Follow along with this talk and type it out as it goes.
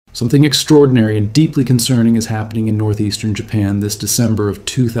Something extraordinary and deeply concerning is happening in northeastern Japan this December of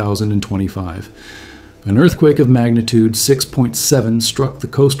 2025. An earthquake of magnitude 6.7 struck the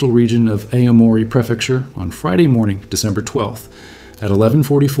coastal region of Aomori Prefecture on Friday morning, December 12th, at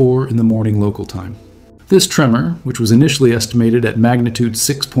 11:44 in the morning local time. This tremor, which was initially estimated at magnitude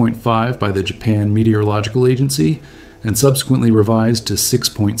 6.5 by the Japan Meteorological Agency and subsequently revised to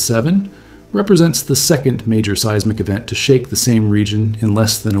 6.7, represents the second major seismic event to shake the same region in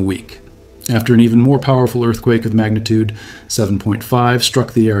less than a week, after an even more powerful earthquake of magnitude 7.5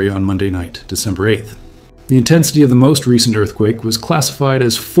 struck the area on Monday night, December 8th. The intensity of the most recent earthquake was classified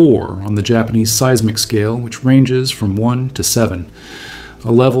as 4 on the Japanese seismic scale, which ranges from 1 to 7,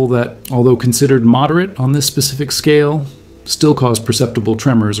 a level that, although considered moderate on this specific scale, still caused perceptible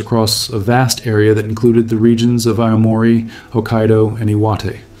tremors across a vast area that included the regions of Aomori, Hokkaido, and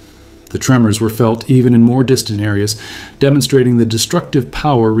Iwate. The tremors were felt even in more distant areas, demonstrating the destructive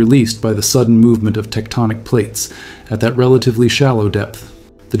power released by the sudden movement of tectonic plates at that relatively shallow depth.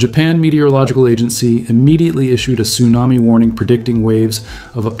 The Japan Meteorological Agency immediately issued a tsunami warning predicting waves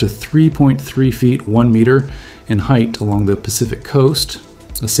of up to 3.3 feet 1 meter in height along the Pacific coast,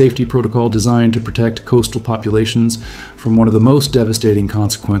 a safety protocol designed to protect coastal populations from one of the most devastating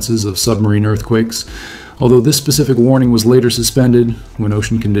consequences of submarine earthquakes, although this specific warning was later suspended when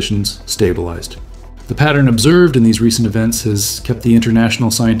ocean conditions stabilized. The pattern observed in these recent events has kept the international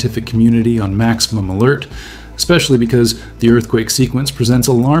scientific community on maximum alert, especially because the earthquake sequence presents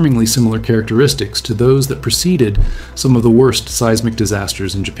alarmingly similar characteristics to those that preceded some of the worst seismic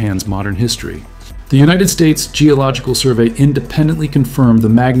disasters in Japan's modern history. The United States Geological Survey independently confirmed the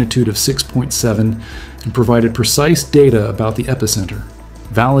magnitude of 6.7 and provided precise data about the epicenter,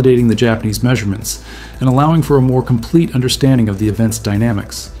 validating the Japanese measurements and allowing for a more complete understanding of the event's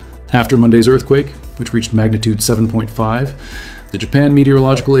dynamics. After Monday's earthquake, which reached magnitude 7.5, the Japan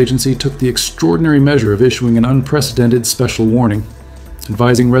Meteorological Agency took the extraordinary measure of issuing an unprecedented special warning,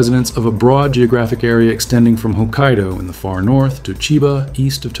 advising residents of a broad geographic area extending from Hokkaido in the far north to Chiba,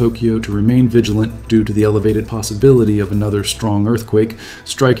 east of Tokyo, to remain vigilant due to the elevated possibility of another strong earthquake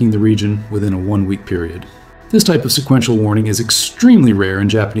striking the region within a 1-week period. This type of sequential warning is extremely rare in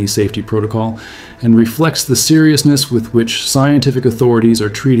Japanese safety protocol and reflects the seriousness with which scientific authorities are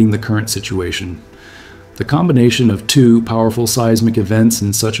treating the current situation. The combination of 2 powerful seismic events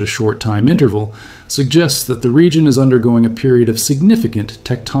in such a short time interval suggests that the region is undergoing a period of significant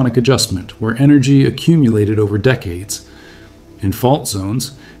tectonic adjustment where energy accumulated over decades in fault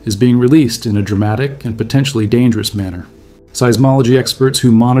zones is being released in a dramatic and potentially dangerous manner. Seismology experts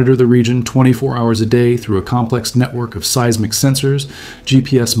who monitor the region 24 hours a day through a complex network of seismic sensors,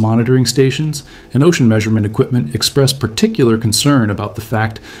 GPS monitoring stations, and ocean measurement equipment express particular concern about the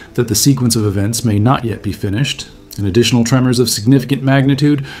fact that the sequence of events may not yet be finished, and additional tremors of significant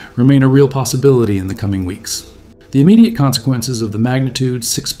magnitude remain a real possibility in the coming weeks. The immediate consequences of the magnitude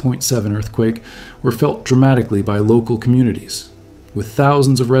 6.7 earthquake were felt dramatically by local communities, with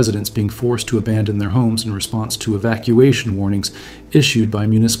thousands of residents being forced to abandon their homes in response to evacuation warnings issued by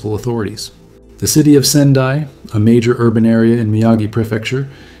municipal authorities. The city of Sendai, a major urban area in Miyagi Prefecture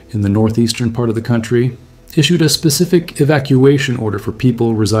in the northeastern part of the country, issued a specific evacuation order for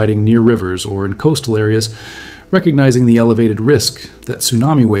people residing near rivers or in coastal areas, recognizing the elevated risk that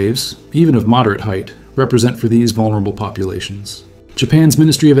tsunami waves, even of moderate height, represent for these vulnerable populations. Japan's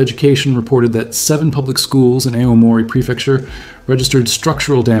Ministry of Education reported that 7 public schools in Aomori Prefecture registered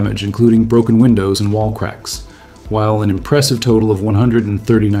structural damage, including broken windows and wall cracks, while an impressive total of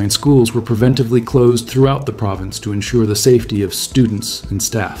 139 schools were preventively closed throughout the province to ensure the safety of students and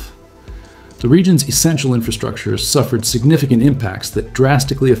staff. The region's essential infrastructure suffered significant impacts that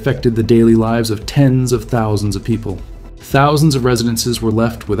drastically affected the daily lives of tens of thousands of people. Thousands of residences were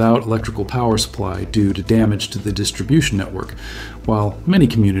left without electrical power supply due to damage to the distribution network, while many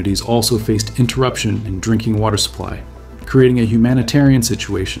communities also faced interruption in drinking water supply, creating a humanitarian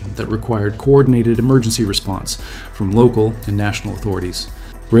situation that required coordinated emergency response from local and national authorities.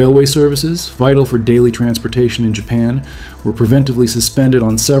 Railway services, vital for daily transportation in Japan, were preventively suspended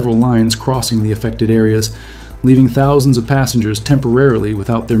on several lines crossing the affected areas, leaving thousands of passengers temporarily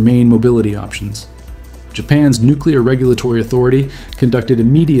without their main mobility options. Japan's Nuclear Regulatory Authority conducted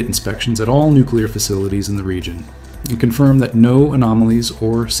immediate inspections at all nuclear facilities in the region and confirmed that no anomalies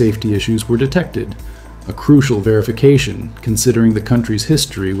or safety issues were detected, a crucial verification considering the country's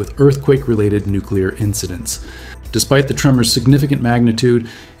history with earthquake-related nuclear incidents. Despite the tremor's significant magnitude,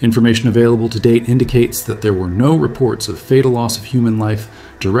 information available to date indicates that there were no reports of fatal loss of human life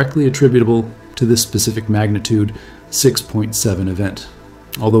directly attributable to this specific magnitude 6.7 event.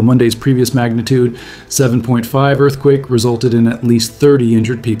 Although Monday's previous magnitude 7.5 earthquake resulted in at least 30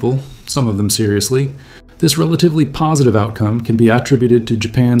 injured people, some of them seriously, this relatively positive outcome can be attributed to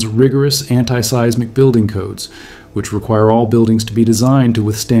Japan's rigorous anti-seismic building codes, which require all buildings to be designed to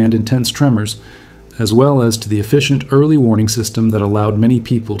withstand intense tremors, as well as to the efficient early warning system that allowed many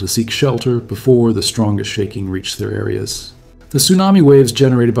people to seek shelter before the strongest shaking reached their areas. The tsunami waves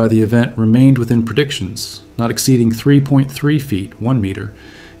generated by the event remained within predictions, not exceeding 3.3 feet, 1 meter,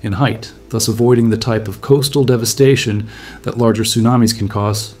 in height, thus avoiding the type of coastal devastation that larger tsunamis can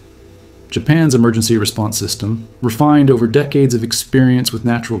cause. Japan's emergency response system, refined over decades of experience with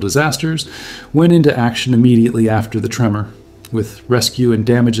natural disasters, went into action immediately after the tremor, with rescue and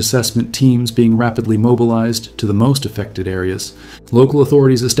damage assessment teams being rapidly mobilized to the most affected areas. Local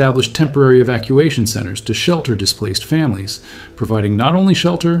authorities established temporary evacuation centers to shelter displaced families, providing not only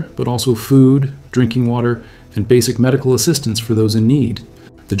shelter, but also food, drinking water, and basic medical assistance for those in need.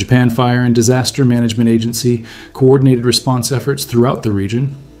 The Japan Fire and Disaster Management Agency coordinated response efforts throughout the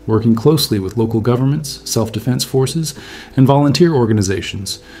region, working closely with local governments, self-defense forces, and volunteer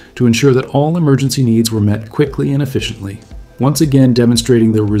organizations to ensure that all emergency needs were met quickly and efficiently, once again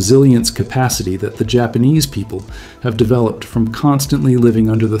demonstrating the resilience capacity that the Japanese people have developed from constantly living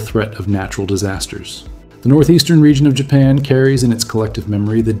under the threat of natural disasters. The northeastern region of Japan carries in its collective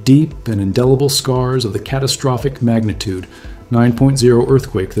memory the deep and indelible scars of the catastrophic magnitude 9.0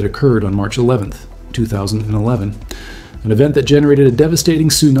 earthquake that occurred on March 11, 2011. An event that generated a devastating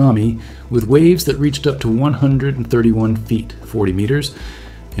tsunami with waves that reached up to 131 feet, 40 meters,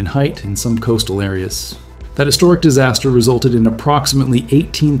 in height in some coastal areas. That historic disaster resulted in approximately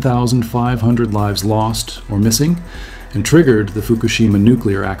 18,500 lives lost or missing, and triggered the Fukushima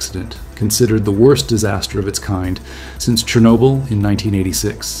nuclear accident, considered the worst disaster of its kind since Chernobyl in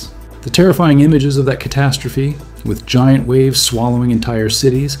 1986. The terrifying images of that catastrophe, with giant waves swallowing entire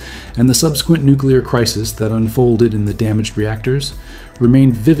cities, and the subsequent nuclear crisis that unfolded in the damaged reactors,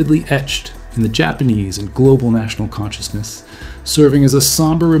 remain vividly etched in the Japanese and global national consciousness, serving as a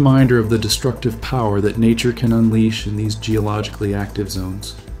somber reminder of the destructive power that nature can unleash in these geologically active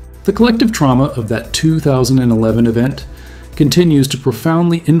zones. The collective trauma of that 2011 event continues to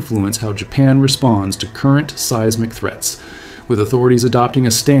profoundly influence how Japan responds to current seismic threats, with authorities adopting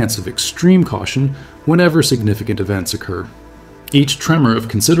a stance of extreme caution whenever significant events occur. Each tremor of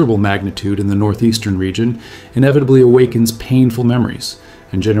considerable magnitude in the northeastern region inevitably awakens painful memories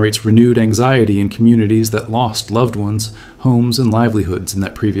and generates renewed anxiety in communities that lost loved ones, homes, and livelihoods in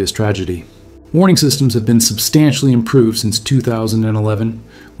that previous tragedy. Warning systems have been substantially improved since 2011,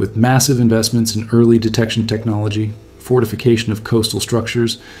 with massive investments in early detection technology, fortification of coastal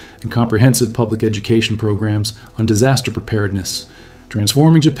structures, and comprehensive public education programs on disaster preparedness,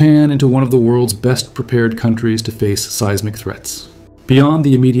 transforming Japan into one of the world's best prepared countries to face seismic threats. Beyond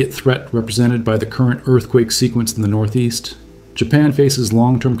the immediate threat represented by the current earthquake sequence in the northeast, Japan faces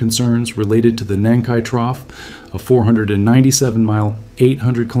long-term concerns related to the Nankai Trough, a 497-mile,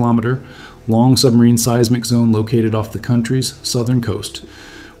 800-kilometer long submarine seismic zone located off the country's southern coast,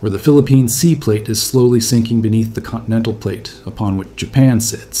 where the Philippine Sea Plate is slowly sinking beneath the continental plate upon which Japan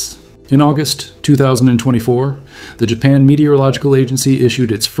sits. In August 2024, the Japan Meteorological Agency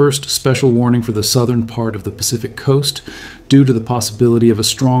issued its first special warning for the southern part of the Pacific coast due to the possibility of a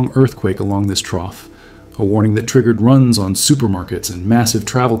strong earthquake along this trough, a warning that triggered runs on supermarkets and massive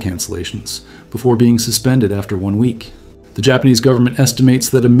travel cancellations, before being suspended after 1 week. The Japanese government estimates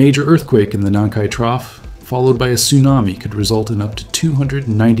that a major earthquake in the Nankai Trough, followed by a tsunami, could result in up to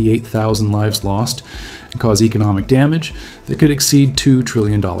 298,000 lives lost and cause economic damage that could exceed $2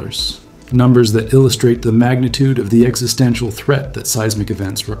 trillion. Numbers that illustrate the magnitude of the existential threat that seismic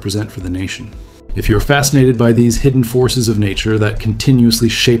events represent for the nation. If you're fascinated by these hidden forces of nature that continuously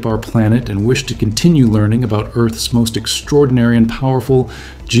shape our planet and wish to continue learning about Earth's most extraordinary and powerful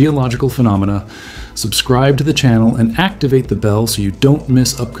geological phenomena, subscribe to the channel and activate the bell so you don't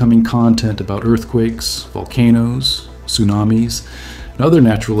miss upcoming content about earthquakes, volcanoes, tsunamis, and other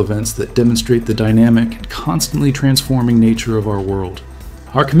natural events that demonstrate the dynamic and constantly transforming nature of our world.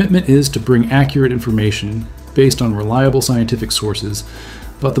 Our commitment is to bring accurate information based on reliable scientific sources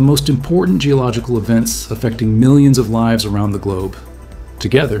about the most important geological events affecting millions of lives around the globe.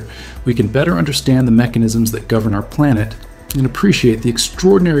 Together, we can better understand the mechanisms that govern our planet and appreciate the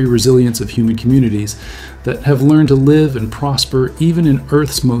extraordinary resilience of human communities that have learned to live and prosper even in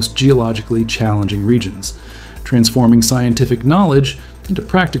Earth's most geologically challenging regions, transforming scientific knowledge into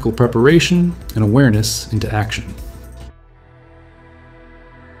practical preparation and awareness into action.